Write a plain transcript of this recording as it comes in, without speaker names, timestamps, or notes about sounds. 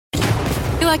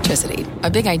Electricity, a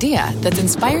big idea that's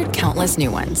inspired countless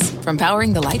new ones. From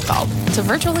powering the light bulb to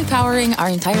virtually powering our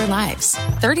entire lives.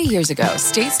 30 years ago,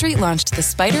 State Street launched the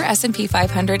SPDR S&P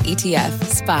 500 ETF,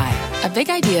 SPY. A big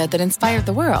idea that inspired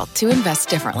the world to invest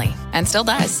differently. And still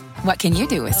does. What can you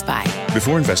do with SPY?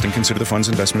 Before investing, consider the fund's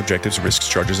investment objectives, risks,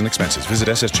 charges, and expenses. Visit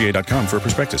ssga.com for a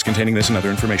prospectus containing this and other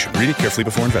information. Read it carefully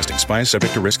before investing. SPY is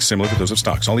subject to risks similar to those of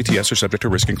stocks. All ETFs are subject to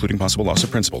risk, including possible loss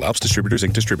of principal. Alps Distributors,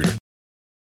 Inc. Distributor.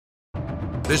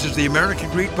 This is the American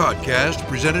Greed Podcast,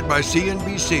 presented by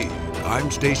CNBC. I'm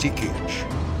Stacy Keach.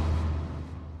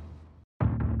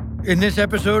 In this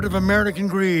episode of American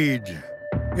Greed,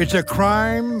 it's a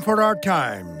crime for our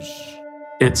times.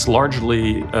 It's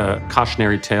largely a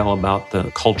cautionary tale about the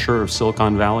culture of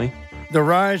Silicon Valley. The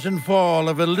rise and fall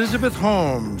of Elizabeth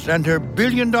Holmes and her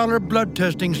billion-dollar blood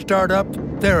testing startup,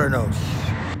 Theranos.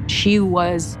 She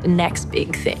was the next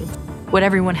big thing, what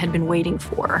everyone had been waiting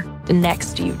for, the next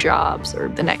Steve Jobs or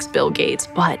the next Bill Gates,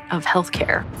 but of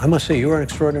healthcare. I must say, you're an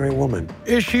extraordinary woman.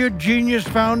 Is she a genius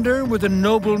founder with a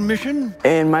noble mission?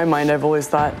 In my mind, I've always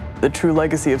thought the true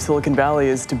legacy of Silicon Valley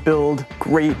is to build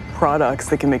great products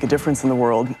that can make a difference in the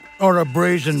world. Or a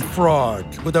brazen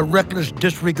fraud with a reckless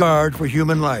disregard for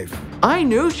human life? I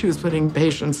knew she was putting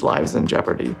patients' lives in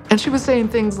jeopardy. And she was saying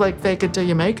things like, fake it till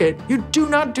you make it. You do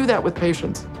not do that with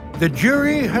patients. The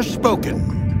jury has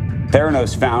spoken.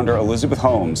 Theranos founder Elizabeth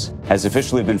Holmes has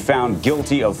officially been found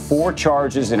guilty of 4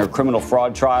 charges in her criminal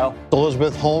fraud trial.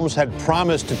 Elizabeth Holmes had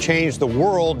promised to change the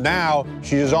world. Now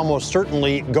she is almost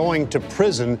certainly going to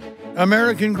prison.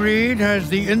 American Greed has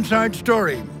the inside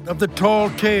story of the tall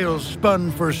tales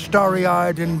spun for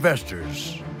starry-eyed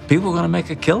investors. People are going to make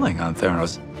a killing on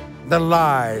Theranos. The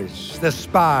lies, the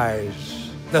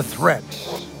spies, the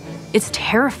threats. It's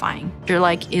terrifying. You're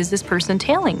like, is this person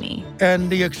tailing me? And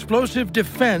the explosive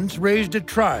defense raised at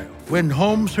trial when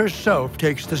Holmes herself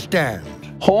takes the stand.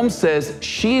 Holmes says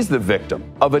she's the victim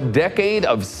of a decade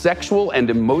of sexual and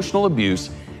emotional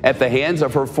abuse at the hands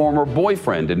of her former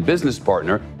boyfriend and business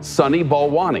partner, Sunny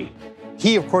Balwani.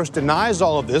 He, of course, denies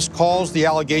all of this, calls the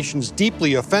allegations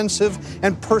deeply offensive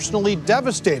and personally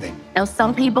devastating. Now,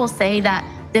 some people say that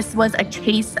this was a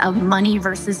case of money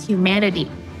versus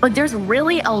humanity. But there's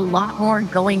really a lot more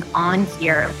going on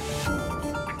here.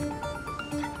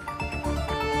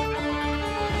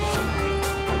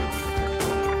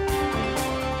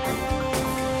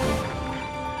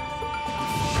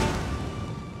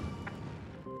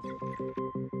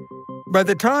 By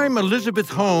the time Elizabeth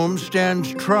Holmes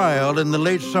stands trial in the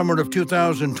late summer of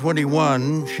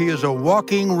 2021, she is a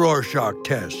walking Rorschach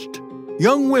test.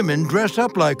 Young women dress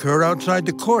up like her outside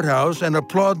the courthouse and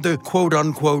applaud the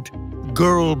quote-unquote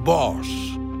girl boss.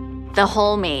 The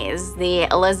Holmies,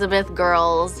 the Elizabeth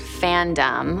Girls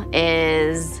fandom,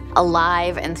 is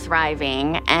alive and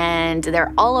thriving, and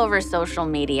they're all over social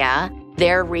media.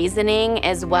 Their reasoning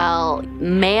is, well,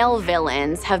 male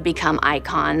villains have become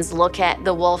icons. Look at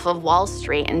The Wolf of Wall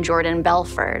Street and Jordan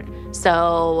Belfort.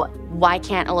 So why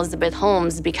can't Elizabeth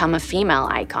Holmes become a female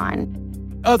icon?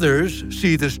 Others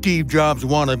see the Steve Jobs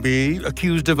wannabe,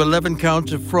 accused of 11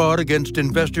 counts of fraud against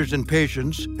investors and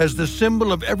patients, as the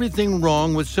symbol of everything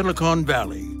wrong with Silicon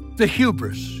Valley, the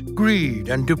hubris, greed,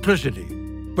 and duplicity.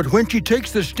 But when she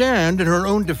takes the stand in her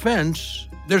own defense,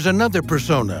 there's another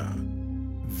persona,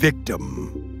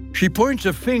 victim. She points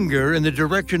a finger in the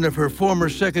direction of her former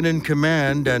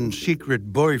second-in-command and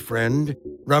secret boyfriend,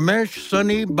 Ramesh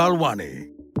Sunny Balwani.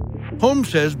 Holmes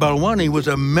says Balwani was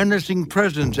a menacing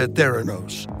presence at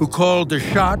Theranos, who called the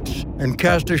shots and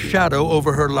cast a shadow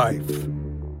over her life.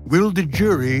 Will the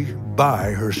jury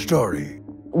buy her story?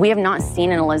 We have not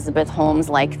seen an Elizabeth Holmes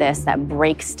like this that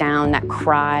breaks down, that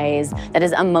cries, that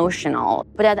is emotional.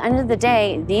 But at the end of the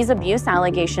day, these abuse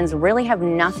allegations really have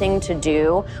nothing to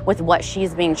do with what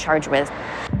she's being charged with.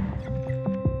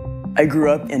 I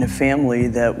grew up in a family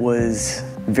that was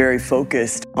very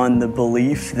focused on the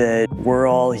belief that we're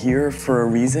all here for a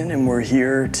reason and we're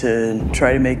here to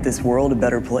try to make this world a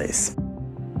better place.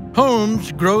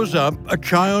 Holmes grows up a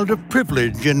child of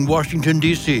privilege in Washington,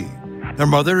 D.C. Her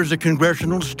mother is a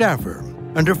congressional staffer,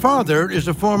 and her father is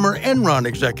a former Enron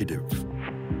executive.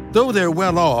 Though they're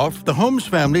well off, the Holmes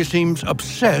family seems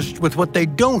obsessed with what they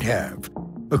don't have,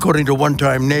 according to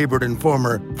one-time neighbor and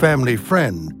former family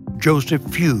friend, Joseph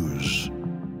Fuse.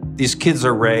 These kids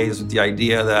are raised with the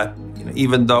idea that,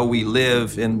 even though we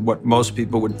live in what most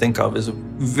people would think of as a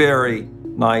very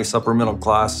nice upper middle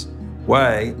class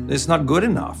way, it's not good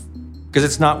enough because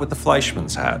it's not what the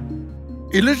Fleischmans had.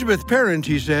 Elizabeth's parents,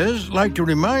 he says, like to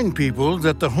remind people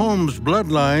that the Holmes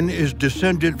bloodline is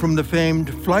descended from the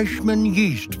famed Fleischmann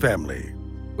yeast family.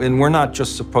 And we're not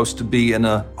just supposed to be in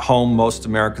a home most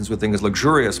Americans would think is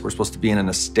luxurious. We're supposed to be in an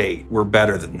estate. We're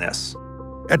better than this.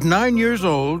 At 9 years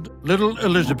old, little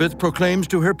Elizabeth proclaims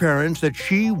to her parents that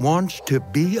she wants to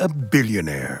be a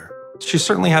billionaire. She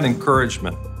certainly had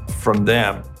encouragement from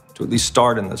them to at least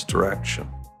start in this direction.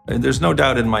 And there's no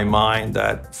doubt in my mind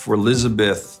that for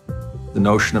Elizabeth, the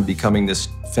notion of becoming this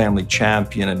family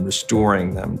champion and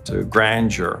restoring them to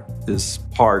grandeur is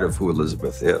part of who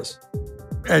Elizabeth is.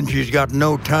 And she's got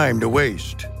no time to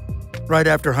waste. Right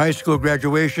after high school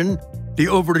graduation, the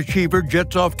overachiever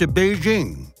jets off to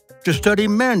Beijing to study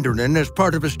Mandarin as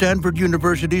part of a Stanford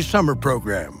University summer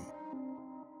program.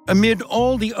 Amid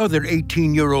all the other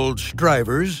 18-year-old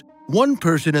strivers, one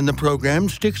person in the program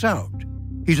sticks out.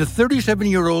 He's a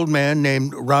 37-year-old man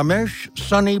named Ramesh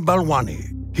Sunny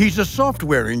Balwani. He's a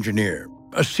software engineer,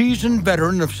 a seasoned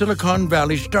veteran of Silicon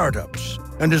Valley startups,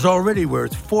 and is already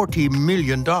worth $40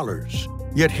 million.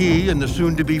 Yet he and the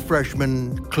soon-to-be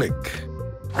freshman click.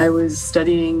 I was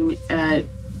studying at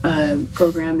a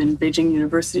program in Beijing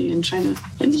University in China,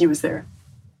 and he was there.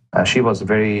 She was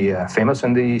very famous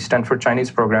in the Stanford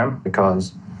Chinese program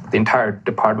because the entire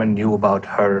department knew about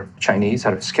her Chinese,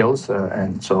 her skills.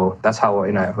 And so that's how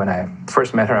when I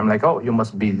first met her, I'm like, oh, you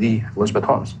must be the Elizabeth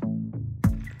Holmes.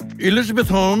 Elizabeth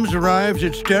Holmes arrives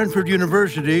at Stanford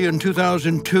University in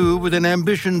 2002 with an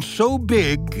ambition so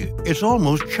big, it's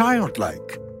almost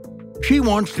childlike. She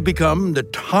wants to become the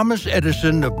Thomas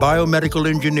Edison of biomedical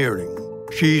engineering.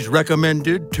 She's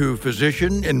recommended to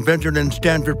physician, inventor, and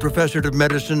Stanford professor of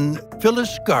medicine,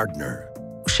 Phyllis Gardner.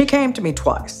 She came to me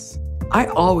twice. I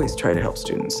always try to help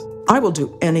students. I will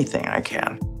do anything I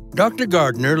can. Dr.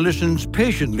 Gardner listens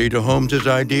patiently to Holmes's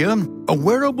idea, a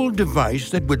wearable device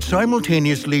that would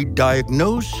simultaneously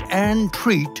diagnose and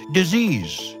treat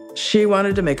disease. She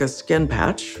wanted to make a skin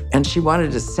patch, and she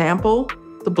wanted to sample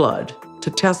the blood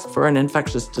to test for an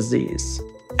infectious disease.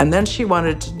 And then she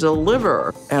wanted to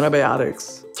deliver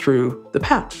antibiotics through the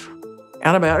patch.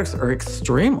 Antibiotics are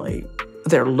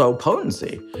they're low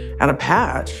potency. And a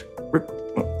patch,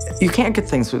 you can't get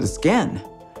things through the skin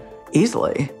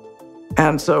easily.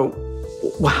 And so,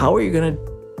 how are you going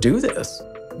to do this?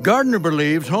 Gardner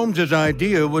believes Holmes's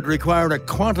idea would require a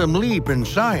quantum leap in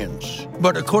science.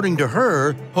 But according to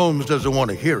her, Holmes doesn't want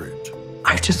to hear it.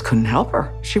 I just couldn't help her.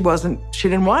 She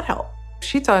didn't want help.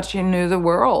 She thought she knew the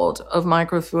world of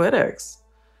microfluidics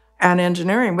and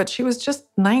engineering, but she was just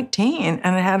 19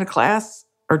 and had a class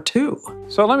or two.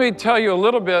 So let me tell you a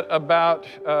little bit about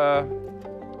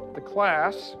the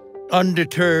class.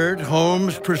 Undeterred,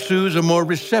 Holmes pursues a more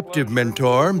receptive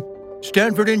mentor,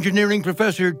 Stanford engineering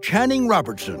professor Channing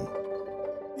Robertson.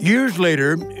 Years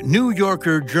later, New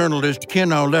Yorker journalist Ken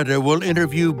Auletta will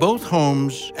interview both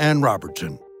Holmes and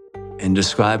Robertson. In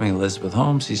describing Elizabeth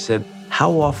Holmes, he said,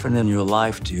 how often in your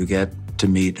life do you get to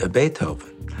meet a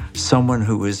Beethoven, someone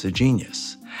who is a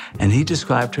genius? And he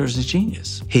described her as a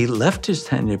genius. He left his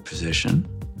tenured position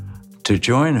to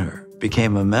join her,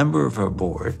 became a member of her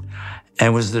board,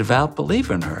 and was a devout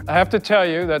believer in her. I have to tell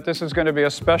you that this is going to be a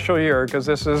special year because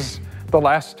this is the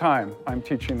last time I'm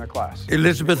teaching the class.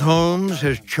 Elizabeth Holmes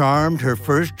has charmed her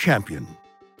first champion.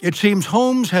 It seems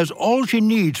Holmes has all she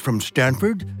needs from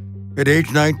Stanford. At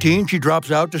age 19, she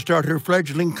drops out to start her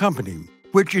fledgling company,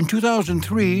 which in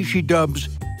 2003 she dubs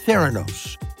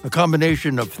Theranos, a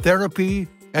combination of therapy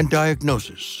and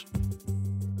diagnosis.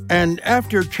 And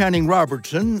after Channing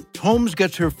Robertson, Holmes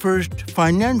gets her first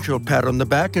financial pat on the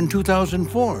back in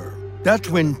 2004. That's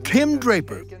when Tim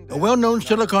Draper, a well-known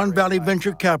Silicon Valley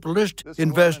venture capitalist,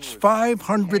 invests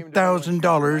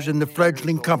 $500,000 in the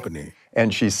fledgling company.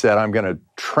 And she said, I'm going to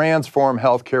transform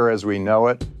healthcare as we know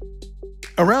it.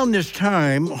 Around this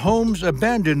time, Holmes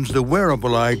abandons the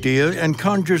wearable idea and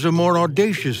conjures a more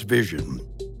audacious vision,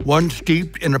 one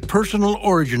steeped in a personal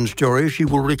origin story she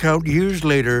will recount years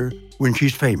later when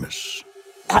she's famous.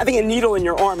 Having a needle in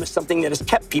your arm is something that has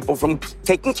kept people from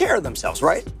taking care of themselves,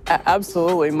 right?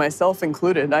 Absolutely, myself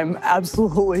included. I'm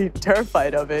absolutely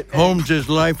terrified of it. Holmes's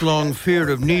lifelong fear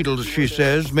of needles, she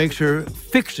says, makes her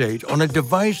fixate on a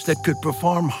device that could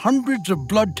perform hundreds of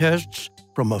blood tests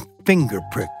from a finger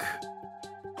prick.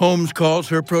 Holmes calls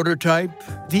her prototype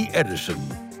the Edison,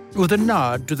 with a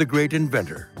nod to the great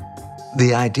inventor.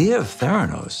 The idea of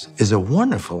Theranos is a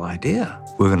wonderful idea.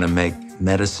 We're going to make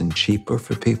medicine cheaper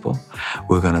for people.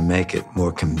 We're going to make it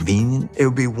more convenient. It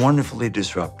would be wonderfully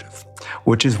disruptive,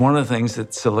 which is one of the things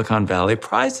that Silicon Valley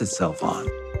prides itself on.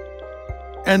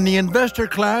 And the investor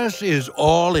class is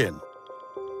all in.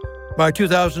 By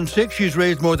 2006, she's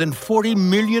raised more than $40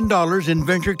 million in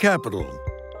venture capital,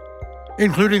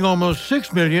 including almost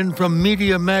 $6 million from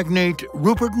media magnate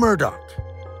Rupert Murdoch.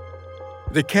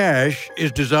 The cash is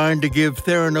designed to give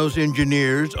Theranos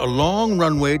engineers a long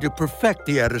runway to perfect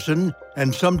the Edison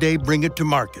and someday bring it to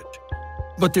market.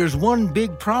 But there's one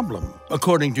big problem,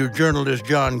 according to journalist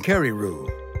John Carreyrou.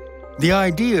 The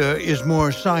idea is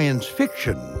more science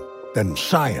fiction than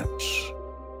science.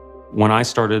 When I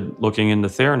started looking into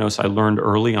Theranos, I learned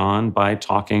early on by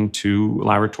talking to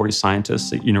laboratory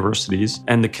scientists at universities.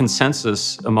 And the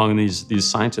consensus among these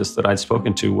scientists that I'd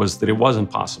spoken to was that it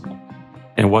wasn't possible.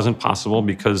 And it wasn't possible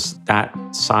because that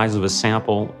size of a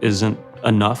sample isn't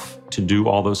enough to do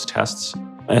all those tests.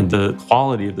 And the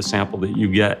quality of the sample that you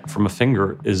get from a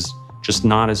finger is just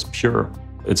not as pure.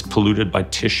 It's polluted by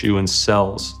tissue and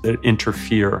cells that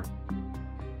interfere.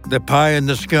 The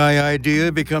pie-in-the-sky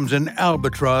idea becomes an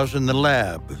albatross in the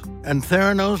lab, and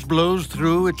Theranos blows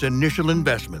through its initial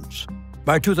investments.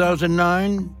 By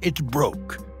 2009, it's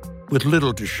broke, with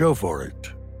little to show for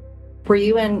it. Were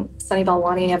you and Sunny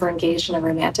Balwani ever engaged in a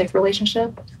romantic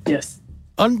relationship? Yes.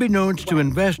 Unbeknownst to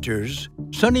investors,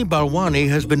 Sunny Balwani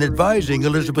has been advising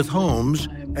Elizabeth Holmes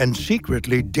and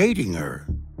secretly dating her.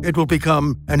 It will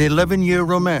become an 11-year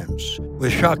romance,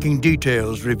 with shocking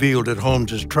details revealed at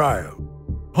Holmes's trial.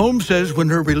 Holmes says when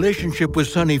her relationship with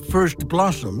Sunny first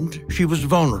blossomed, she was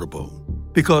vulnerable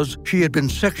because she had been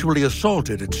sexually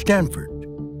assaulted at Stanford.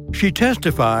 She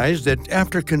testifies that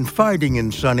after confiding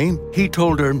in Sunny, he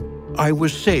told her, "I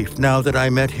was safe now that I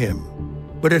met him."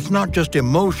 But it's not just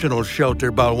emotional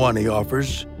shelter Balwani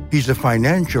offers. He's a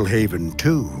financial haven,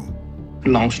 too.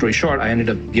 Long story short, I ended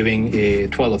up giving a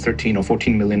 $12 or $13 or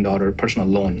 $14 million personal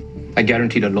loan. I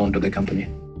guaranteed a loan to the company.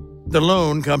 The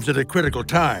loan comes at a critical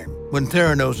time, when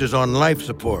Theranos is on life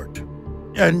support.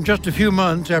 And just a few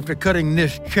months after cutting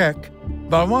this check,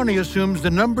 Balwani assumes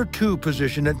the number 2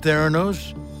 position at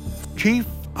Theranos, Chief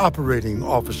Operating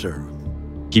Officer.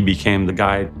 He became the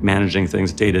guy managing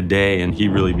things day to day, and he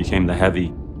really became the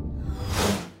heavy.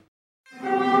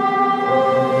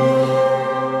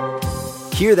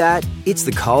 Hear that? It's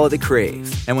the call of the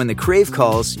Crave. And when the Crave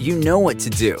calls, you know what to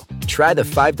do. Try the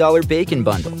 $5 Bacon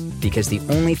Bundle, because the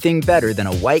only thing better than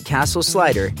a White Castle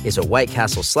slider is a White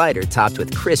Castle slider topped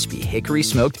with crispy hickory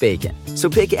smoked bacon. So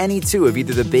pick any 2 of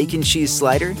either the Bacon Cheese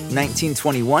Slider,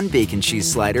 1921 Bacon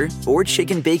Cheese Slider, or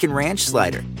Chicken Bacon Ranch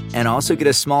Slider. And also get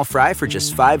a small fry for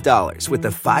just $5 with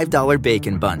the $5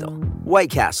 Bacon Bundle.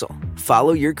 White Castle.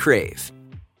 Follow your crave.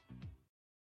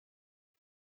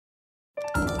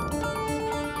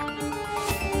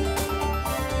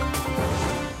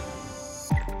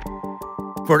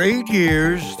 For 8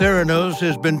 years, Theranos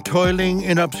has been toiling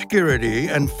in obscurity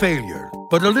and failure.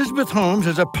 But Elizabeth Holmes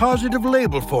has a positive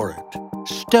label for it: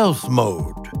 stealth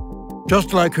mode.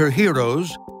 Just like her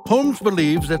heroes, Holmes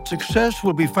believes that success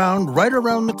will be found right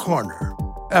around the corner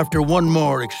after one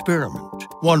more experiment,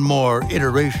 one more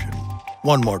iteration,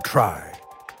 one more try.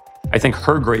 I think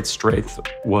her great strength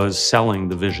was selling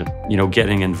the vision,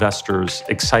 getting investors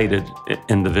excited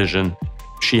in the vision.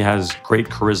 She has great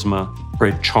charisma,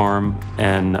 great charm,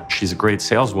 and she's a great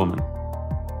saleswoman.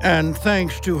 And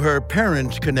thanks to her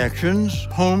parents' connections,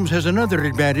 Holmes has another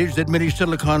advantage that many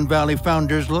Silicon Valley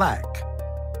founders lack: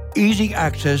 easy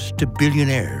access to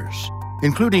billionaires,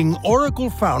 including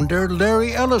Oracle founder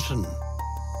Larry Ellison.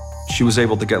 She was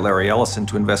able to get Larry Ellison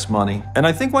to invest money. And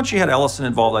I think once she had Ellison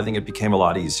involved, I think it became a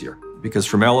lot easier. Because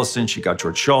from Ellison, she got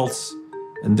George Shultz,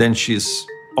 and then she's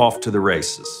off to the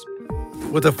races.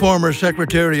 With a former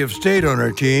Secretary of State on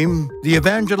her team, the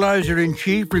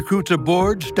evangelizer-in-chief recruits a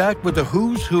board stacked with a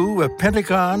who's who of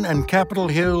Pentagon and Capitol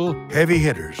Hill heavy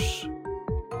hitters.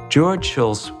 George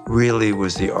Shultz really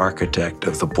was the architect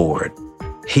of the board.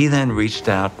 He then reached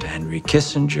out to Henry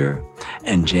Kissinger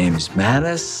and James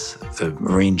Mattis, the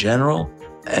Marine General,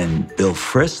 and Bill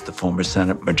Frist, the former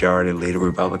Senate Majority Leader,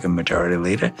 Republican Majority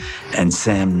Leader, and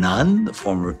Sam Nunn, the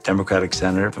former Democratic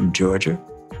Senator from Georgia.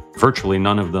 Virtually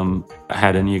none of them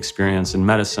had any experience in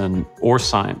medicine or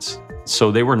science. So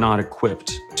they were not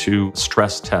equipped to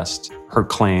stress test her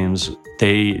claims.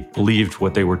 They believed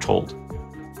what they were told.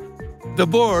 The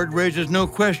board raises no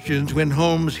questions when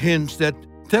Holmes hints that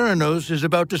Theranos is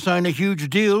about to sign a huge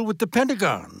deal with the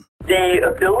Pentagon. The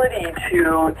ability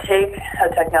to take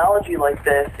a technology like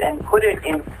this and put it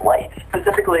in flight,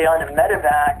 specifically on a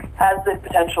medevac, has the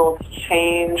potential to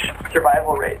change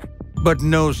survival rates. But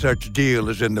no such deal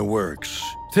is in the works.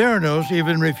 Theranos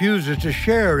even refuses to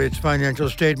share its financial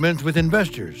statements with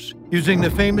investors, using the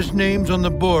famous names on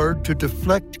the board to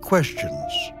deflect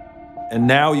questions. And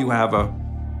now you have a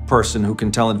person who can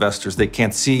tell investors they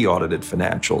can't see audited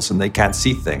financials and they can't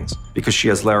see things because she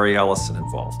has Larry Ellison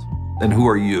involved. And who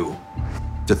are you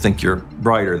to think you're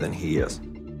brighter than he is?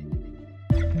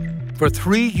 For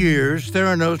 3 years,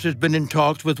 Theranos has been in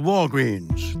talks with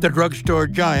Walgreens, the drugstore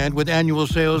giant with annual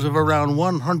sales of around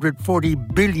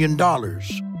 $140 billion.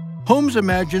 Holmes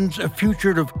imagines a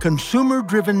future of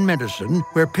consumer-driven medicine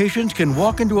where patients can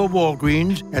walk into a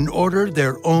Walgreens and order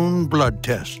their own blood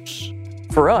tests.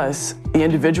 For us, the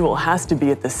individual has to be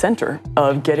at the center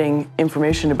of getting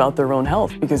information about their own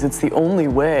health because it's the only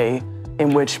way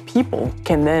in which people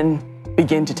can then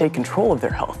begin to take control of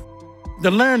their health. The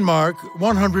landmark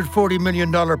 $140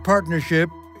 million partnership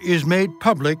is made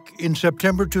public in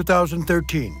September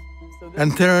 2013,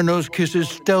 and Theranos kisses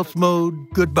stealth mode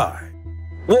goodbye.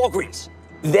 Walgreens,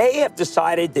 they have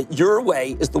decided that your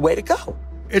way is the way to go.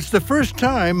 It's the first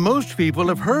time most people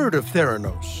have heard of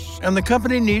Theranos, and the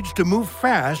company needs to move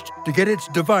fast to get its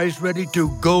device ready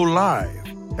to go live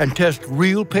and test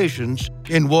real patients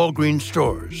in Walgreens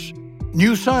stores.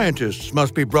 New scientists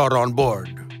must be brought on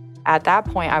board. At that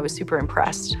point, I was super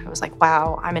impressed. I was like,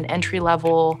 wow, I'm an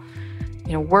entry-level,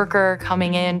 worker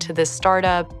coming into this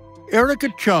startup. Erica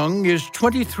Chung is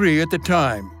 23 at the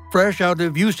time, fresh out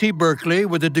of UC Berkeley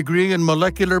with a degree in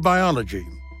molecular biology.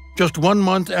 Just 1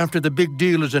 month after the big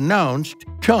deal is announced,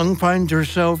 Chung finds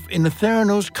herself in the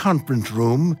Theranos conference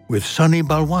room with Sunny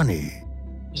Balwani.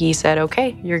 He said,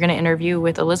 okay, you're going to interview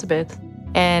with Elizabeth.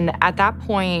 And at that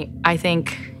point, I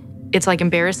think it's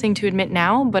embarrassing to admit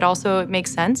now, but also it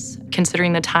makes sense.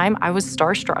 Considering the time, I was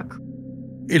starstruck.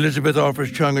 Elizabeth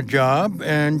offers Chung a job,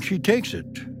 and she takes it.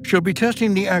 She'll be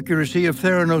testing the accuracy of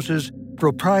Theranos'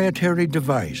 proprietary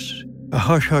device. A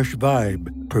hush-hush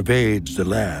vibe pervades the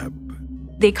lab.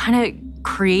 They kind of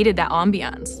created that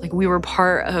ambiance. We were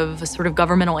part of a sort of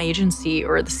governmental agency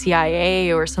or the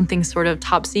CIA or something sort of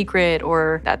top secret,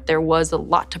 or that there was a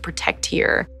lot to protect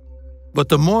here. But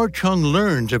the more Chung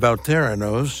learns about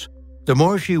Theranos, the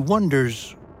more she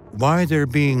wonders why they're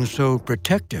being so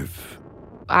protective.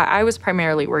 I was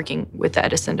primarily working with the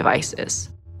Edison devices,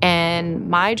 and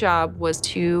my job was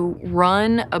to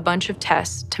run a bunch of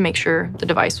tests to make sure the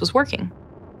device was working.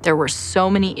 There were so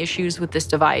many issues with this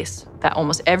device that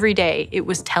almost every day it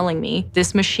was telling me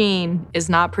this machine is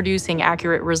not producing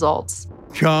accurate results.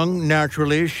 Chung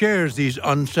naturally shares these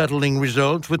unsettling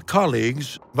results with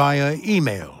colleagues via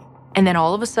email. And then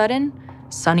all of a sudden,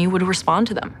 Sunny would respond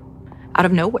to them out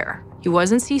of nowhere. He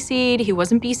wasn't CC'd, he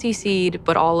wasn't BCC'd,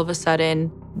 but all of a sudden,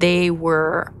 they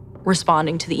were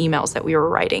responding to the emails that we were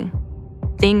writing.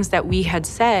 Things that we had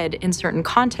said in certain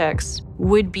contexts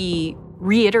would be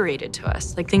reiterated to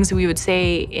us, things that we would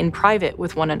say in private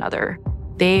with one another.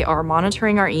 They are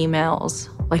monitoring our emails.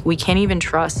 We can't even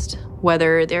trust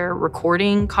whether they're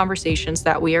recording conversations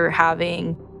that we are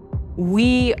having.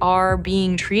 We are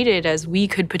being treated as we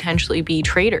could potentially be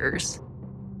traitors.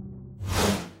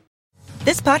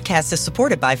 This podcast is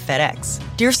supported by FedEx.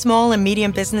 Dear small and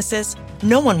medium businesses,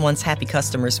 no one wants happy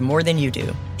customers more than you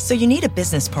do. So you need a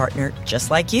business partner just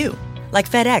like you. Like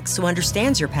FedEx, who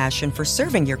understands your passion for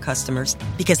serving your customers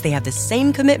because they have the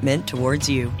same commitment towards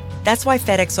you. That's why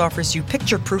FedEx offers you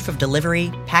picture proof of delivery,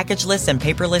 packageless and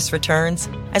paperless returns,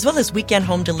 as well as weekend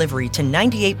home delivery to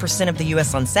 98% of the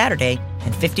U.S. on Saturday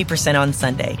and 50% on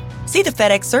Sunday. See the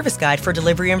FedEx service guide for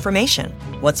delivery information.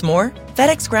 What's more,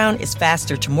 FedEx Ground is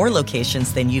faster to more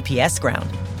locations than UPS Ground.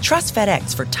 Trust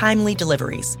FedEx for timely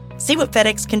deliveries. See what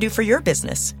FedEx can do for your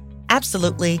business.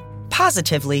 Absolutely,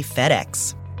 positively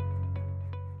FedEx.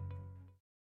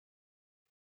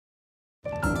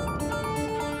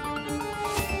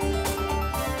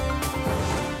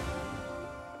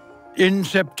 In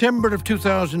September of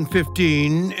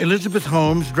 2015, Elizabeth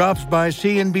Holmes drops by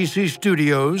CNBC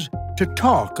Studios to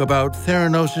talk about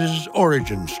Theranos'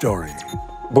 origin story.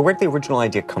 But where did the original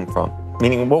idea come from?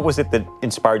 Meaning, what was it that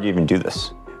inspired you to even do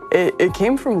this? It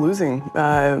came from losing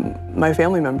my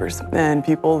family members and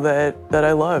people that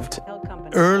I loved.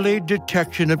 Early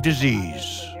detection of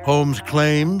disease. Holmes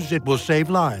claims it will save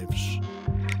lives.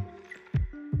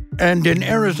 And in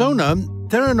Arizona,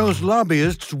 Theranos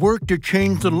lobbyists work to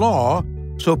change the law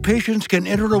so patients can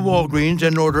enter a Walgreens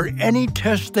and order any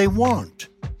test they want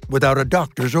without a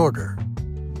doctor's order.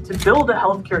 To build a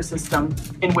healthcare system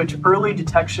in which early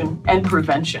detection and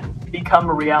prevention become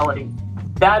a reality.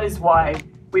 That is why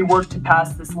we work to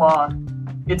pass this law.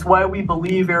 It's why we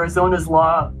believe Arizona's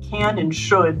law can and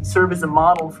should serve as a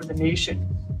model for the nation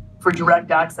for direct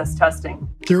access testing.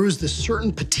 There was this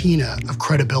certain patina of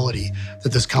credibility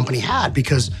that this company had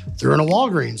because they're in a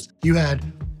Walgreens. You had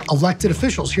elected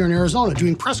officials here in Arizona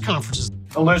doing press conferences.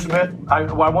 Elizabeth, I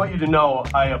want you to know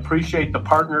I appreciate the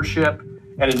partnership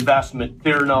and investment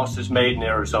Theranos has made in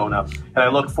Arizona, and I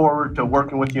look forward to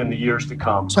working with you in the years to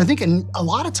come. So I think a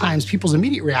lot of times people's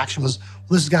immediate reaction was,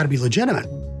 well, this has got to be legitimate.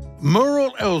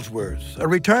 Merle Ellsworth, a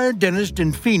retired dentist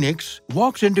in Phoenix,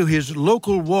 walks into his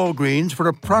local Walgreens for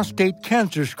a prostate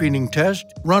cancer screening test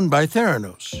run by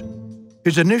Theranos.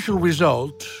 His initial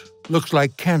result looks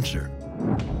like cancer.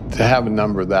 To have a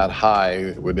number that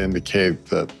high would indicate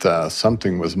that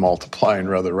something was multiplying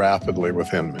rather rapidly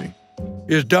within me.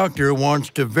 His doctor wants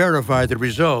to verify the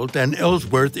result, and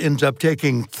Ellsworth ends up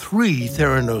taking 3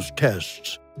 Theranos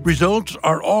tests. Results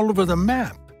are all over the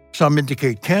map. Some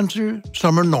indicate cancer,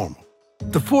 some are normal.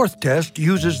 The 4th test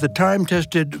uses the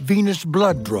time-tested venous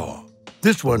blood draw.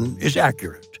 This one is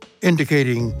accurate,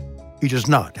 indicating he does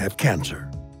not have cancer.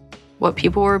 What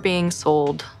people were being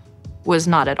sold was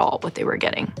not at all what they were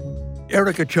getting.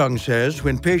 Erica Chung says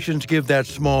when patients give that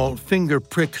small finger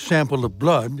prick sample of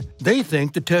blood, they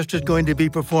think the test is going to be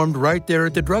performed right there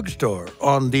at the drugstore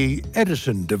on the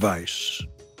Edison device.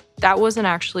 That wasn't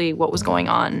actually what was going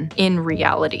on in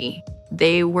reality.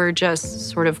 They were just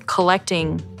sort of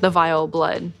collecting the vial of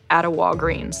blood at a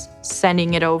Walgreens,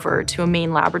 sending it over to a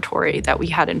main laboratory that we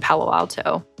had in Palo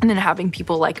Alto, and then having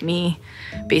people like me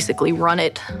basically run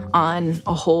it on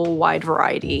a whole wide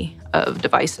variety of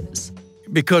devices.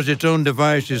 Because its own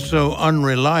device is so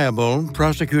unreliable,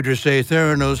 prosecutors say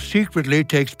Theranos secretly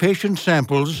takes patient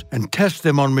samples and tests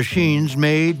them on machines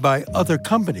made by other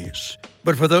companies.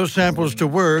 But for those samples to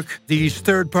work, these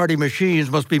third-party machines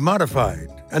must be modified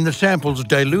and the samples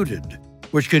diluted,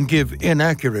 which can give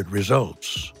inaccurate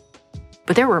results.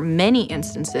 But there were many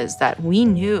instances that we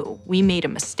knew we made a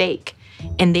mistake,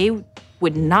 and they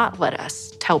would not let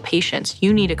us tell patients,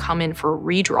 you need to come in for a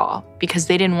redraw, because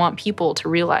they didn't want people to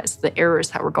realize the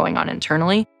errors that were going on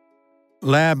internally.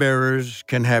 Lab errors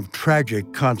can have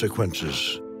tragic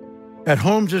consequences. At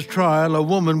Holmes's trial, a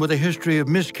woman with a history of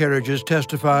miscarriages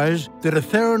testifies that a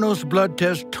Theranos blood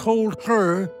test told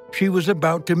her she was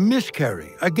about to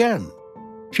miscarry again.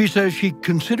 She says she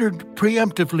considered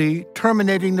preemptively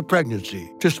terminating the pregnancy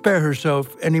to spare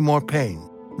herself any more pain,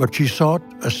 but she sought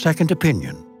a second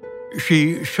opinion.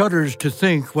 She shudders to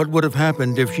think what would have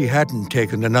happened if she hadn't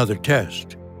taken another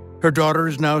test. Her daughter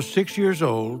is now 6 years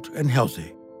old and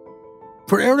healthy.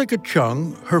 For Erica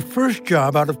Chung, her first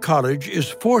job out of college is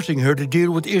forcing her to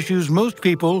deal with issues most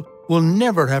people will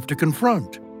never have to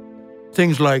confront.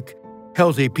 Things like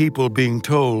healthy people being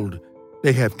told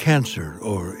they have cancer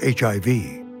or HIV.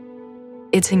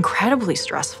 It's incredibly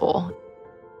stressful.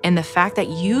 And the fact that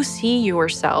you see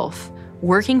yourself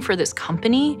working for this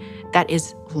company that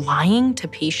is lying to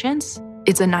patients,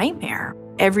 it's a nightmare.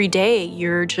 Every day,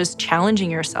 you're just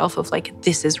challenging yourself of like,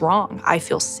 this is wrong. I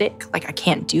feel sick. Like, I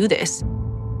can't do this.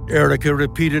 Erica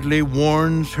repeatedly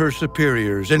warns her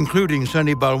superiors, including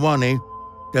Sunny Balwani,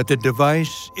 that the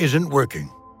device isn't working.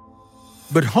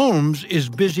 But Holmes is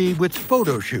busy with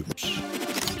photo shoots.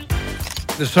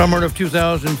 The summer of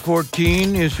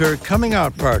 2014 is her coming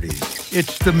out party.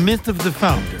 It's the Myth of the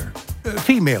Founder,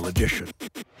 female edition.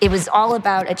 It was all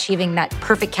about achieving that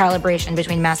perfect calibration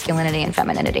between masculinity and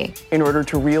femininity. In order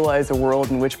to realize a world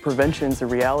in which prevention is a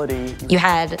reality, you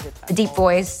had the deep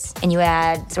voice and you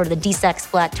had sort of the de-sex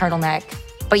black turtleneck,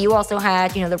 but you also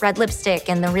had, the red lipstick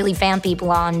and the really vampy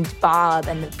blonde bob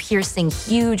and the piercing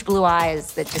huge blue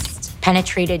eyes that just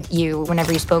penetrated you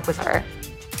whenever you spoke with her.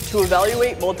 To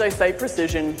evaluate multi-site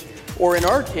precision, or in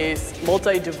our case,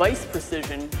 multi-device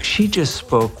precision. She just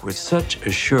spoke with such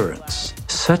assurance,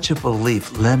 such a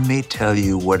belief. Let me tell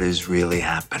you what is really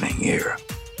happening here.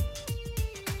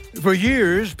 For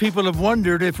years, people have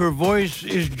wondered if her voice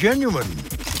is genuine.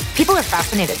 People are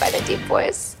fascinated by the deep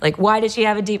voice. Like, why did she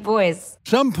have a deep voice?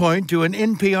 Some point to an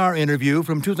NPR interview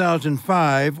from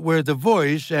 2005 where the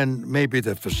voice, and maybe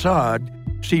the facade,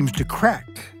 seems to crack,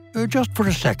 just for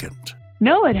a second.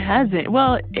 No, it hasn't.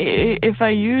 Well, if I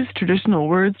use traditional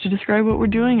words to describe what we're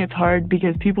doing, it's hard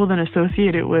because people then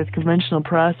associate it with conventional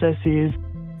processes.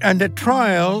 And at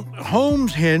trial,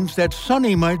 Holmes hints that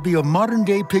Sunny might be a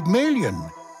modern-day Pygmalion,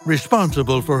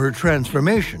 responsible for her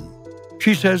transformation.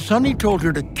 She says Sunny told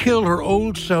her to kill her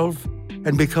old self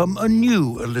and become a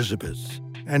new Elizabeth,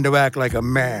 and to act like a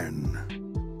man.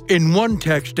 In one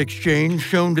text exchange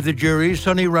shown to the jury,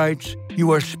 Sunny writes,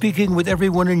 "You are speaking with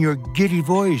everyone in your giddy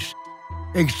voice.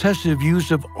 Excessive use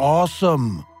of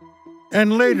awesome."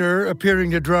 And later,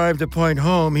 appearing to drive the point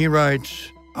home, he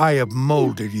writes, "I have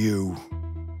molded you."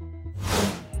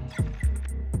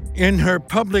 In her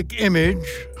public image,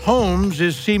 Holmes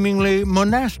is seemingly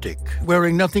monastic,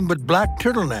 wearing nothing but black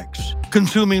turtlenecks,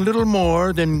 consuming little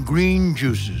more than green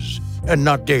juices, and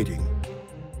not dating.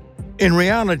 In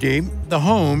reality, the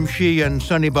home she and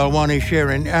Sunny Balwani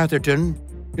share in Atherton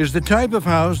is the type of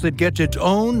house that gets its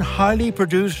own highly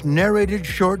produced narrated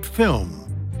short film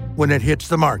when it hits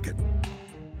the market.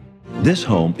 This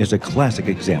home is a classic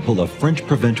example of French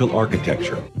provincial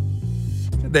architecture.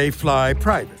 They fly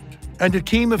private, and a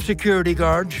team of security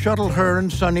guards shuttle her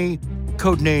and Sonny,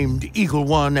 codenamed Eagle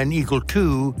 1 and Eagle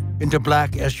 2, into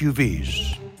black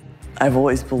SUVs. I've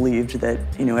always believed that,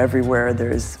 everywhere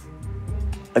there's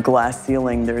a glass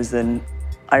ceiling, there's an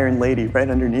iron lady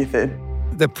right underneath it.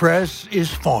 The press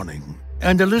is fawning,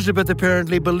 and Elizabeth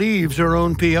apparently believes her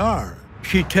own PR.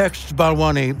 She texts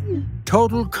Balwani,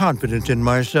 "Total confidence in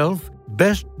myself,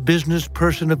 best business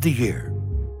person of the year."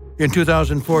 In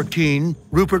 2014,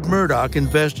 Rupert Murdoch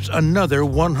invests another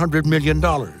 $100 million.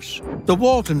 The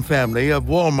Walton family of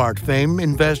Walmart fame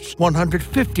invests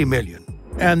 $150 million.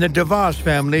 And the DeVos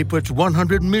family puts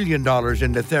 $100 million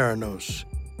into Theranos.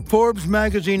 Forbes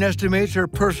magazine estimates her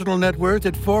personal net worth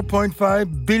at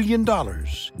 $4.5 billion,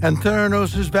 and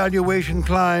Theranos' valuation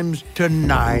climbs to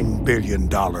 $9 billion.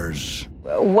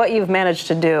 What you've managed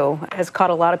to do has caught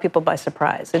a lot of people by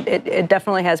surprise. It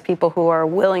definitely has people who are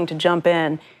willing to jump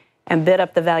in and bid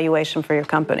up the valuation for your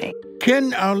company.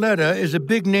 Ken Auletta is a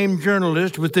big-name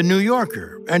journalist with The New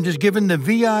Yorker and is given the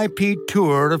VIP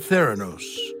tour of Theranos.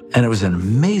 And it was an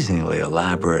amazingly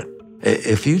elaborate.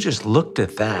 If you just looked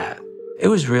at that, it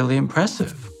was really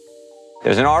impressive.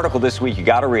 There's an article this week, you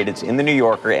got to read. It's in The New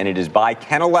Yorker, and it is by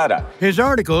Ken Auletta. His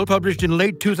article, published in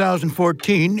late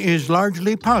 2014, is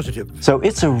largely positive. So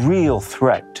it's a real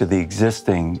threat to the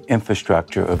existing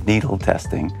infrastructure of needle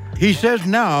testing. He says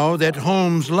now that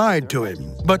Holmes lied to him,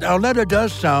 but Auletta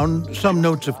does sound some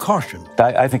notes of caution.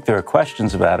 I think there are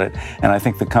questions about it, and I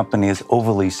think the company is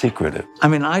overly secretive. I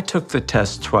mean, I took the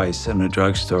test twice in a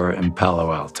drugstore in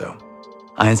Palo Alto.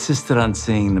 I insisted on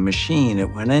seeing the machine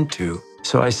it went into,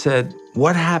 so I said,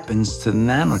 "What happens to the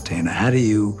nanotainer? How do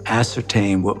you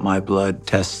ascertain what my blood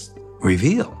tests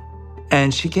reveal?"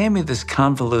 And she gave me this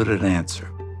convoluted answer.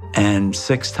 And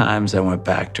 6 times I went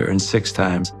back to her, and 6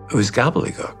 times it was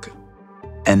gobbledygook.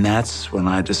 And that's when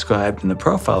I described in the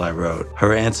profile I wrote,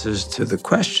 her answers to the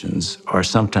questions are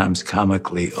sometimes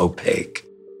comically opaque.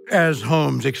 As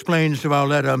Holmes explains to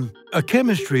Auletta, a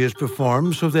chemistry is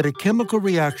performed so that a chemical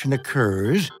reaction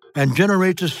occurs and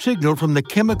generates a signal from the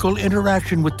chemical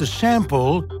interaction with the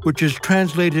sample, which is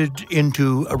translated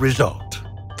into a result.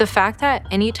 The fact that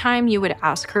anytime you would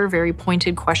ask her very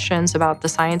pointed questions about the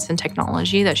science and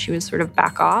technology, that she would sort of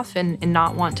back off and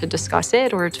not want to discuss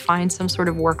it or to find some sort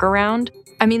of workaround,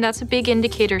 I mean, that's a big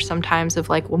indicator sometimes of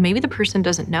like, well, maybe the person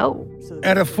doesn't know.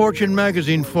 At a Fortune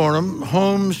magazine forum,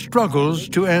 Holmes struggles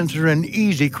to answer an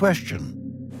easy question.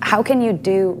 How can you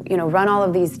run all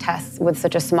of these tests with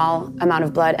such a small amount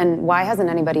of blood, and why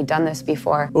hasn't anybody done this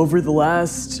before? Over the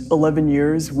last 11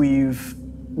 years, we've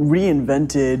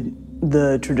reinvented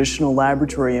the traditional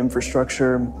laboratory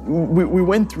infrastructure. We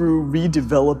went through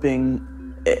redeveloping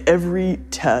every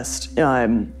test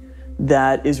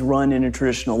that is run in a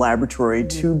traditional laboratory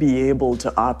to be able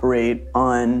to operate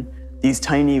on these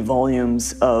tiny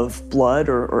volumes of blood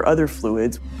or other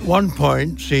fluids. One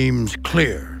point seems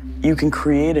clear. You can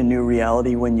create a new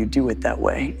reality when you do it that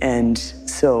way. And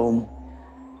so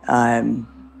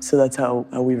that's how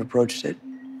we've approached it.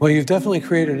 Well, you've definitely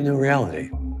created a new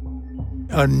reality.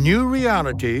 A new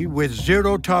reality with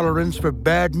zero tolerance for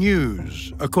bad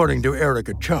news, according to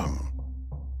Erica Chung.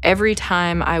 Every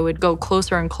time I would go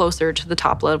closer and closer to the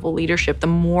top level leadership, the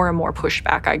more and more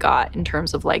pushback I got in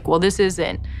terms of like, well, this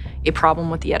isn't a problem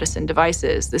with the Edison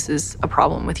devices. This is a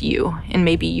problem with you, and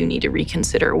maybe you need to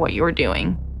reconsider what you're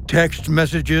doing. Text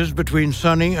messages between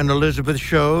Sonny and Elizabeth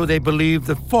show they believe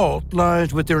the fault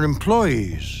lies with their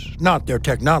employees, not their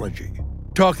technology.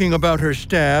 Talking about her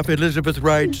staff, Elizabeth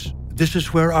writes, "This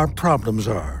is where our problems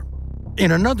are."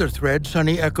 In another thread,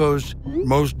 Sonny echoes,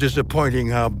 "Most disappointing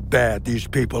how bad these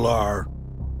people are."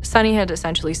 Sonny had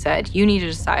essentially said, you need to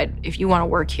decide if you want to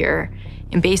work here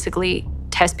and basically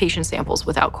test patient samples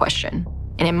without question.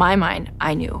 And in my mind,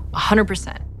 I knew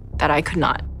 100% that I could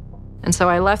not. And so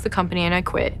I left the company and I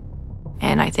quit.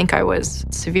 And I think I was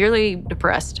severely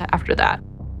depressed after that.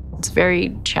 It's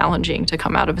very challenging to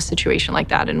come out of a situation like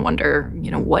that and wonder,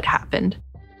 what happened.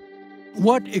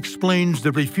 What explains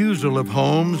the refusal of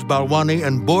Holmes, Balwani,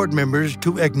 and board members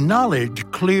to acknowledge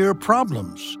clear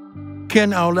problems?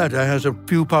 Ken Auletta has a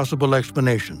few possible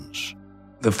explanations.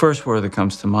 The first word that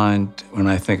comes to mind when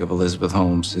I think of Elizabeth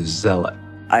Holmes is zealot.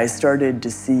 I started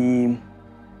to see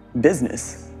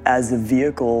business as a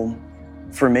vehicle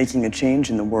for making a change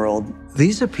in the world.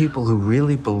 These are people who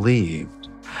really believed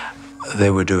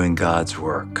they were doing God's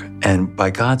work. And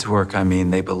by God's work, I mean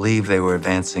they believed they were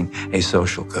advancing a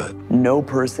social good. No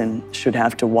person should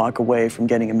have to walk away from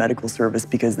getting a medical service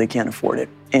because they can't afford it.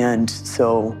 And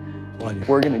so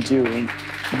we're going to do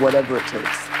whatever it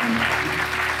takes.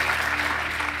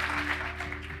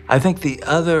 I think the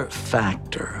other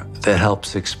factor that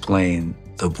helps explain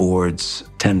the board's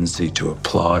tendency to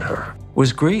applaud her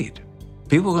was greed.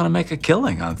 People were going to make a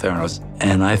killing on Theranos,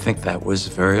 and I think that was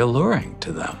very alluring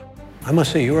to them. I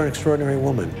must say, you are an extraordinary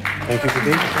woman. Thank you for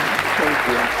being here. Thank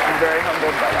you. I'm very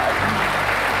humbled by that.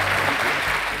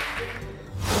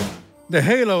 The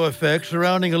halo effect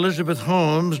surrounding Elizabeth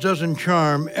Holmes doesn't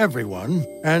charm everyone,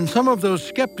 and some of those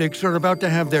skeptics are about to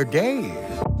have their day.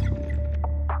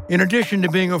 In addition to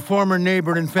being a former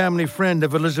neighbor and family friend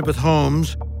of Elizabeth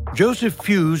Holmes, Joseph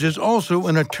Fuse is also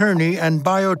an attorney and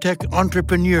biotech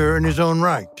entrepreneur in his own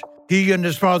right. He and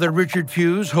his father, Richard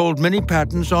Fuse, hold many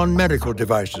patents on medical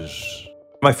devices.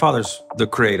 My father's the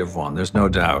creative one, there's no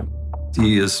doubt.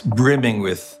 He is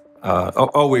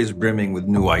always brimming with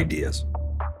new ideas.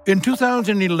 In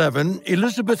 2011,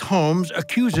 Elizabeth Holmes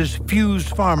accuses Fuse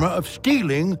Pharma of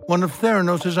stealing one of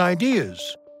Theranos'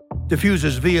 ideas. The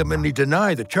Fuses vehemently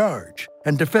deny the charge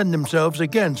and defend themselves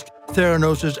against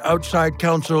Theranos' outside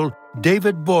counsel,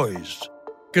 David Boies.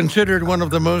 Considered one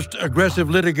of the most aggressive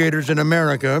litigators in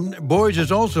America, Boies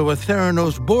is also a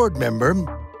Theranos board member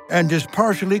and is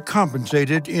partially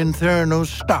compensated in Theranos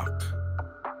stock.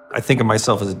 I think of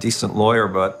myself as a decent lawyer,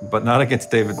 but not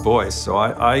against David Boies. So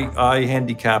I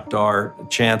handicapped our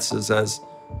chances as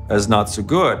not so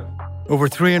good. Over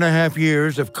 3.5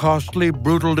 years of costly,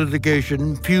 brutal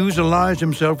litigation, Fuse allies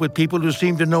himself with people who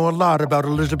seem to know a lot about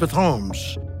Elizabeth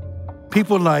Holmes.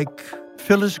 People like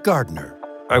Phyllis Gardner.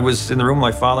 I was in the room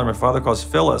with my father calls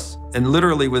Phyllis, and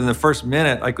literally within the first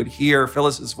minute, I could hear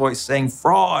Phyllis's voice saying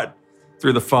fraud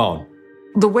through the phone.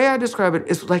 The way I describe it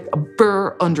is like a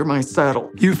burr under my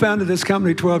saddle. You founded this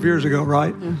company 12 years ago,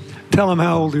 right? Yeah. Tell them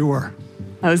how old you were.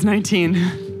 I was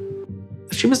 19.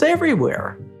 She was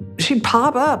everywhere. She'd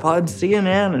pop up on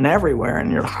CNN and everywhere,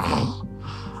 and you're like, oh,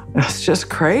 it's just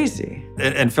crazy.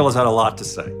 And Phyllis had a lot to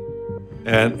say.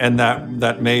 And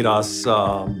that made us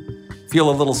feel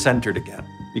a little centered again,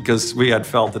 because we had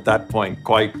felt at that point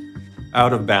quite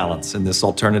out of balance in this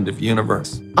alternative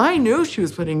universe. I knew she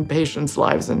was putting patients'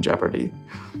 lives in jeopardy.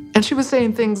 And she was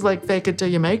saying things like, fake it till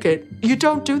you make it. You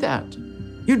don't do that.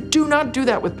 You do not do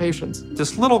that with patients.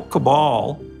 This little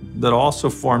cabal that also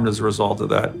formed as a result of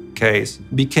that case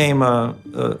became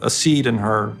a seed in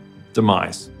her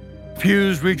demise.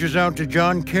 Fuse reaches out to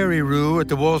John Carreyrou at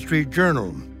the Wall Street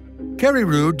Journal.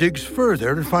 Carreyrou digs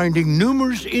further, finding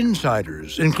numerous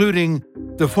insiders, including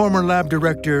the former lab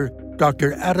director,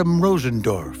 Dr. Adam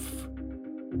Rosendorf.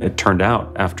 It turned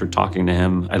out, after talking to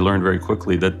him, I learned very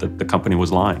quickly that the company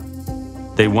was lying.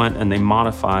 They went and they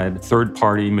modified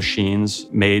third-party machines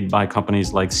made by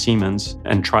companies like Siemens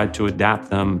and tried to adapt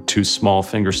them to small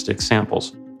fingerstick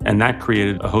samples. And that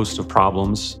created a host of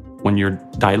problems. When you're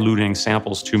diluting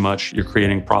samples too much, you're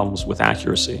creating problems with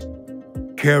accuracy.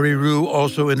 Carreyrou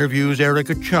also interviews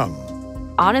Erica Chung.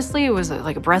 Honestly, it was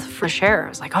like a breath of fresh air. I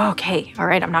was like, oh, okay, all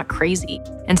right, I'm not crazy.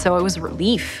 And so it was a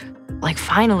relief. Like,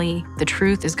 finally, the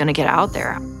truth is going to get out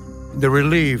there. The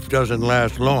relief doesn't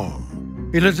last long.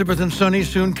 Elizabeth and Sonny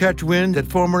soon catch wind that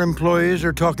former employees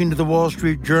are talking to the Wall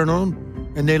Street Journal,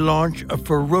 and they launch a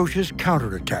ferocious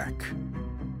counterattack.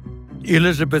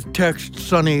 Elizabeth texts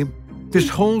Sonny, "This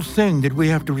whole thing that we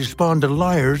have to respond to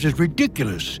liars is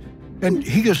ridiculous," and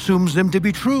he assumes them to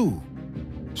be true.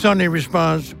 Sonny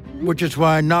responds, which is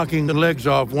why knocking the legs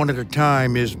off one at a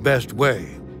time is best way.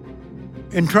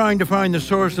 In trying to find the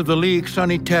source of the leak,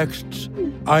 Sonny texts,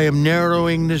 "I am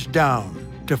narrowing this down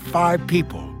to 5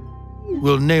 people.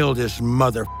 We'll nail this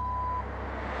mother."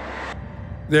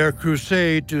 Their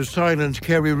crusade to silence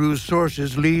Carreyrou's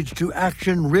sources leads to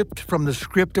action ripped from the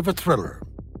script of a thriller.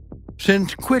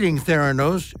 Since quitting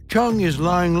Theranos, Chung is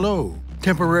lying low,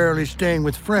 temporarily staying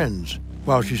with friends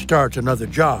while she starts another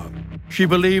job. She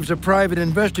believes a private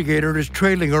investigator is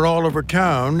trailing her all over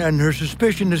town, and her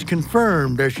suspicion is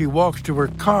confirmed as she walks to her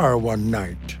car one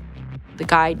night. The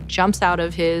guy jumps out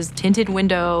of his tinted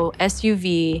window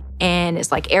SUV and is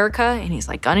like, "Erica," and he's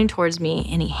like gunning towards me,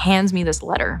 and he hands me this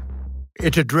letter.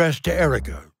 It's addressed to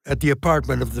Erica at the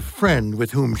apartment of the friend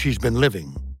with whom she's been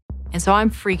living. And so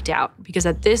I'm freaked out because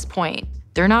at this point,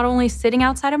 they're not only sitting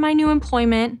outside of my new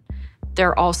employment,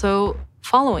 they're also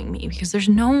following me because there's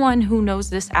no one who knows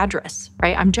this address,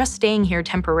 right? I'm just staying here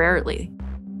temporarily.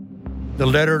 The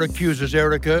letter accuses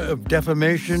Erica of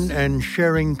defamation and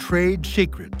sharing trade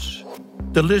secrets.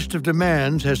 The list of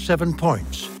demands has 7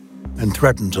 points and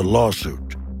threatens a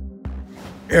lawsuit.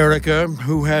 Erica,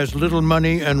 who has little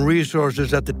money and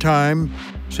resources at the time,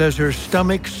 says her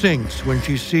stomach sinks when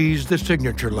she sees the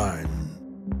signature line.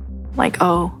 Like,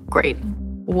 oh, great.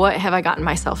 What have I gotten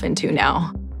myself into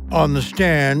now? On the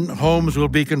stand, Holmes will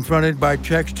be confronted by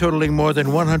checks totaling more than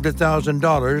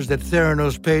 $100,000 that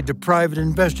Theranos paid to private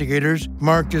investigators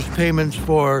marked as payments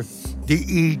for the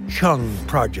E. Chung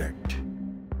project.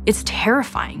 It's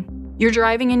terrifying. You're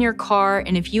driving in your car,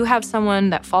 and if you have someone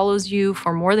that follows you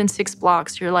for more than 6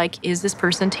 blocks, you're like, is this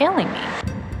person tailing me?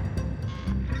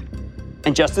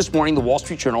 And just this morning, the Wall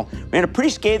Street Journal ran a pretty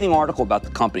scathing article about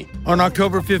the company. On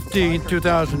October 15,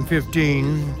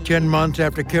 2015, 10 months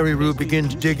after Kerry Rue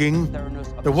begins digging,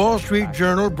 the Wall Street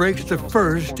Journal breaks the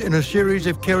first in a series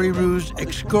of Kerry Rue's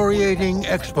excoriating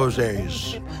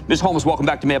exposés. Ms. Holmes, welcome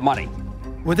back to Mad Money.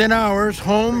 Within hours,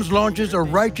 Holmes launches a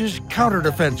righteous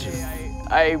counteroffensive.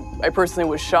 I personally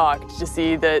was shocked to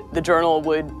see that the Journal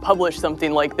would publish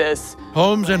something like this.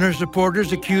 Holmes and her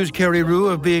supporters accuse Kerry Rue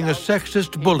of being a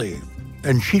sexist bully,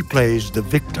 and she plays the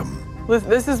victim.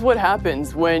 This is what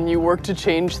happens when you work to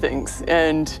change things.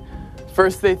 And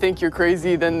first they think you're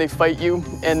crazy, then they fight you,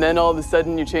 and then all of a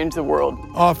sudden you change the world.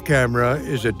 Off camera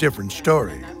is a different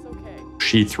story.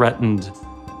 She threatened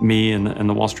me and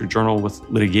the Wall Street Journal with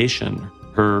litigation.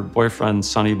 Her boyfriend,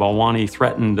 Sunny Balwani,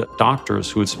 threatened doctors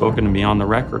who had spoken to me on the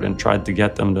record and tried to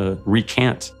get them to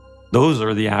recant. Those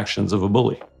are the actions of a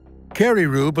bully. Kerry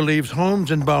Rue believes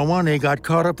Holmes and Balwani got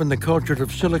caught up in the culture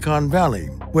of Silicon Valley,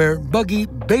 where buggy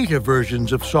beta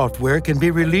versions of software can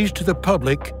be released to the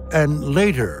public and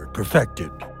later perfected.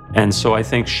 And so I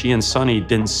think she and Sunny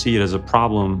didn't see it as a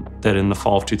problem that in the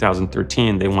fall of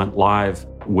 2013, they went live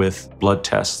with blood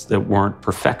tests that weren't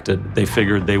perfected. They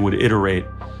figured they would iterate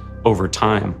over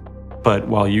time. But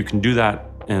while you can do that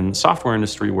in the software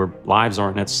industry where lives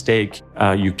aren't at stake,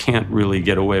 you can't really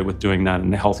get away with doing that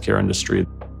in the healthcare industry.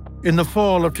 In the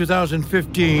fall of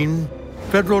 2015,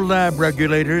 federal lab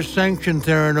regulators sanctioned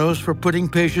Theranos for putting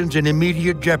patients in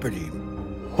immediate jeopardy.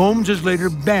 Holmes is later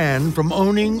banned from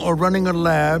owning or running a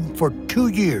lab for 2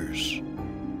 years.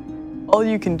 All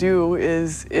you can do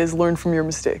is learn from your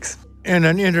mistakes. In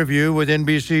an interview with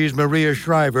NBC's Maria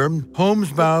Shriver, Holmes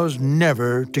vows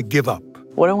never to give up.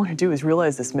 What I want to do is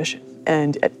realize this mission.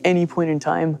 And at any point in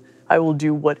time, I will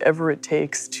do whatever it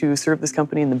takes to serve this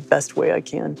company in the best way I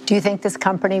can. Do you think this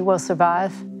company will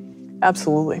survive?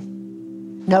 Absolutely.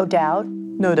 No doubt?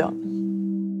 No doubt.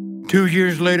 2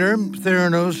 years later,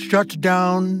 Theranos shuts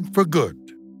down for good.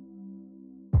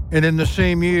 And in the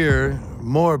same year,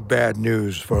 more bad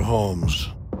news for Holmes.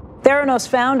 Theranos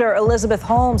founder Elizabeth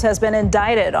Holmes has been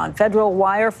indicted on federal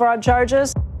wire fraud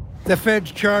charges. The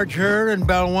feds charge her and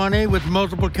Balwani with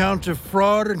multiple counts of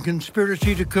fraud and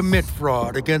conspiracy to commit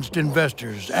fraud against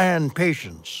investors and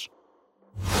patients.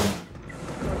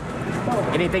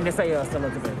 Anything to say,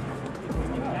 Elizabeth?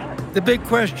 The big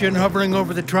question hovering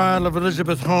over the trial of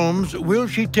Elizabeth Holmes, will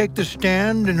she take the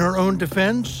stand in her own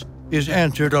defense, is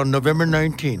answered on November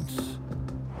 19th.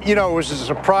 You know, it was a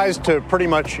surprise to pretty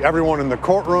much everyone in the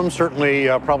courtroom, certainly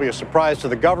probably a surprise to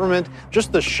the government.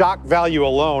 Just the shock value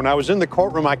alone. I was in the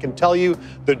courtroom, I can tell you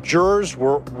the jurors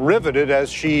were riveted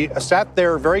as she sat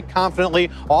there very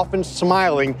confidently, often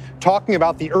smiling, talking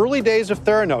about the early days of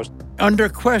Theranos. Under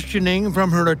questioning from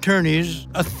her attorneys,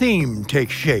 a theme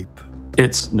takes shape.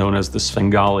 It's known as the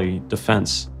Svengali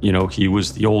defense. You know, he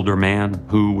was the older man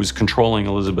who was controlling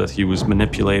Elizabeth. He was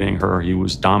manipulating her. He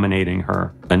was dominating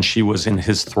her. And she was in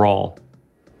his thrall.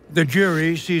 The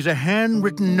jury sees a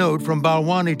handwritten note from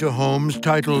Balwani to Holmes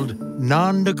titled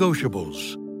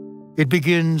Non-Negotiables. It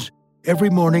begins, "Every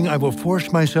morning I will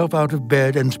force myself out of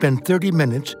bed and spend 30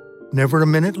 minutes, never a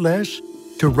minute less,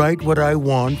 to write what I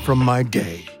want from my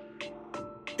day."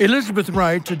 Elizabeth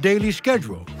writes a daily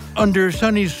schedule. Under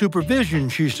Sunny's supervision,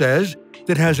 she says,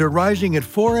 that has her rising at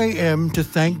 4 a.m. to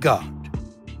thank God.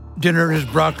 Dinner is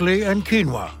broccoli and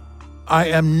quinoa. "I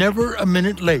am never a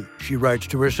minute late," she writes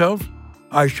to herself.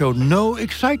 "I show no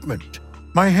excitement.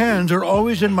 My hands are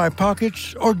always in my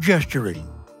pockets or gesturing."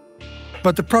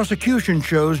 But the prosecution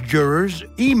shows jurors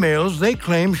emails they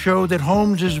claim show that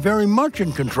Holmes is very much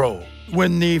in control.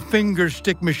 When the finger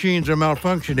stick machines are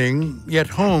malfunctioning, yet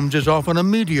Holmes is off on a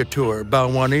media tour,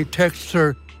 Balwani texts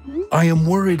her, "I am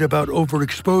worried about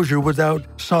overexposure without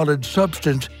solid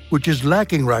substance, which is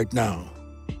lacking right now."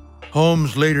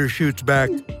 Holmes later shoots back,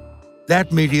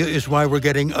 "That media is why we're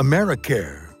getting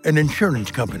Americare, an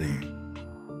insurance company."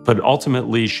 But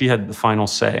ultimately, she had the final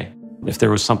say. If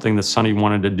there was something that Sunny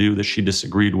wanted to do that she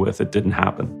disagreed with, it didn't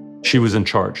happen. She was in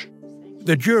charge.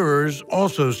 The jurors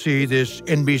also see this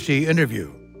NBC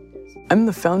interview. I'm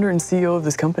the founder and CEO of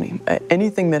this company.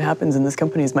 Anything that happens in this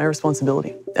company is my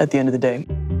responsibility at the end of the day.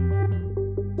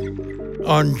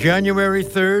 On January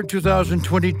 3rd,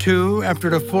 2022, after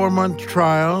a 4-month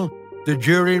trial, the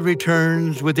jury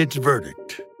returns with its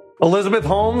verdict. Elizabeth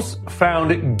Holmes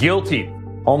found guilty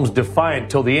Holmes defiant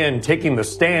till the end, taking the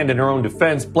stand in her own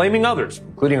defense, blaming others,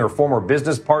 including her former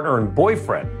business partner and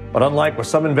boyfriend. But unlike with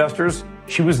some investors,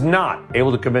 she was not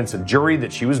able to convince a jury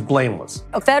that she was blameless.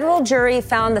 A federal jury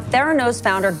found the Theranos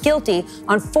founder guilty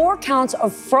on 4 counts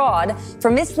of fraud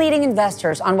for misleading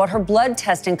investors on what her blood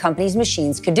testing company's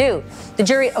machines could do. The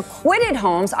jury acquitted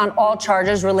Holmes on all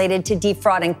charges related to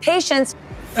defrauding patients.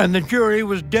 And the jury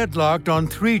was deadlocked on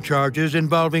 3 charges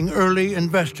involving early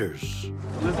investors.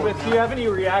 Elizabeth, do you have any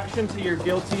reaction to your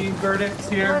guilty verdicts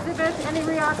here? Elizabeth, any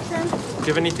reaction? Do you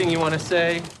have anything you want to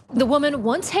say? The woman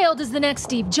once hailed as the next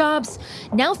Steve Jobs,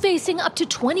 now facing up to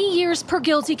 20 years per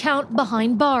guilty count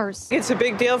behind bars. It's a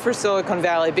big deal for Silicon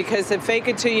Valley because if fake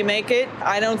it till you make it,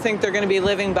 I don't think they're going to be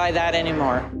living by that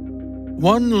anymore.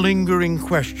 One lingering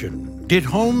question. Did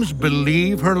Holmes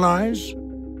believe her lies?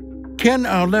 Ken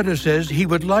Auletta says he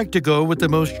would like to go with the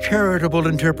most charitable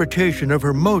interpretation of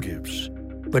her motives,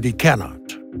 but he cannot.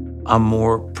 I'm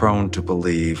more prone to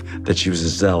believe that she was a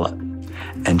zealot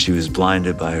and she was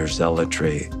blinded by her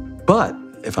zealotry. But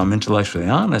if I'm intellectually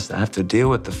honest, I have to deal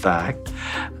with the fact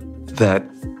that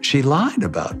she lied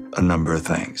about a number of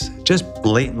things, just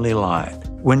blatantly lied.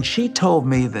 When she told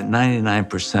me that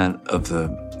 99% of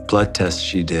the blood tests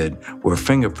she did were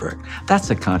finger prick, that's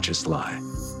a conscious lie.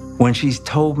 When she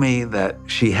told me that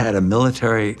she had a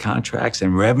military contracts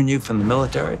and revenue from the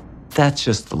military, that's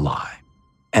just a lie.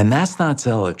 And that's not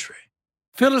zealotry.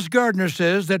 Phyllis Gardner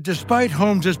says that despite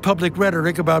Holmes's public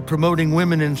rhetoric about promoting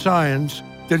women in science,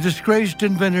 the disgraced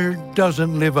inventor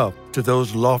doesn't live up to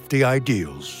those lofty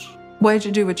ideals. Why did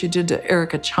you do what you did to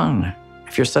Erica Chung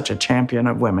if you're such a champion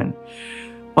of women?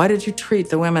 Why did you treat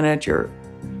the women at your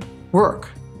work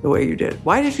the way you did?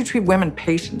 Why did you treat women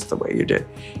patients the way you did?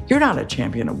 You're not a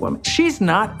champion of women. She's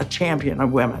not a champion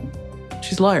of women.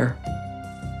 She's a liar.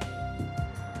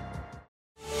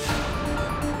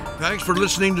 Thanks for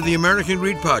listening to the American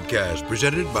Greed Podcast,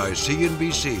 presented by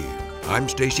CNBC. I'm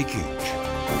Stacy Keach.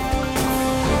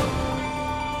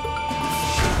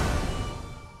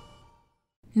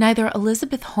 Neither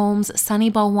Elizabeth Holmes, Sunny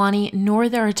Balwani, nor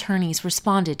their attorneys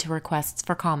responded to requests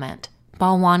for comment.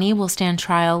 Balwani will stand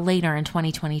trial later in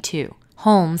 2022.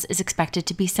 Holmes is expected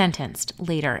to be sentenced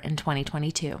later in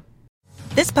 2022.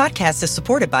 This podcast is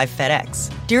supported by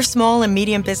FedEx. Dear small and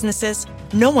medium businesses,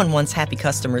 no one wants happy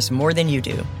customers more than you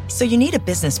do. So you need a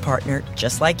business partner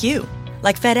just like you.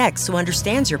 Like FedEx, who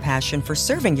understands your passion for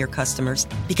serving your customers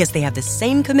because they have the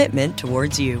same commitment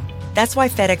towards you. That's why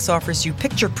FedEx offers you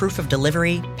picture proof of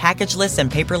delivery, packageless and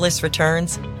paperless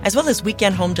returns, as well as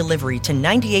weekend home delivery to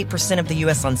 98% of the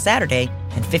U.S. on Saturday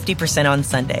and 50% on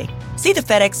Sunday. See the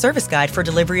FedEx service guide for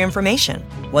delivery information.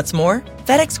 What's more,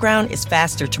 FedEx Ground is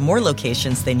faster to more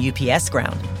locations than UPS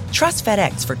Ground. Trust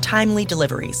FedEx for timely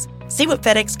deliveries. See what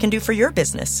FedEx can do for your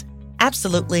business.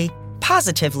 Absolutely,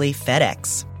 positively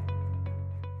FedEx.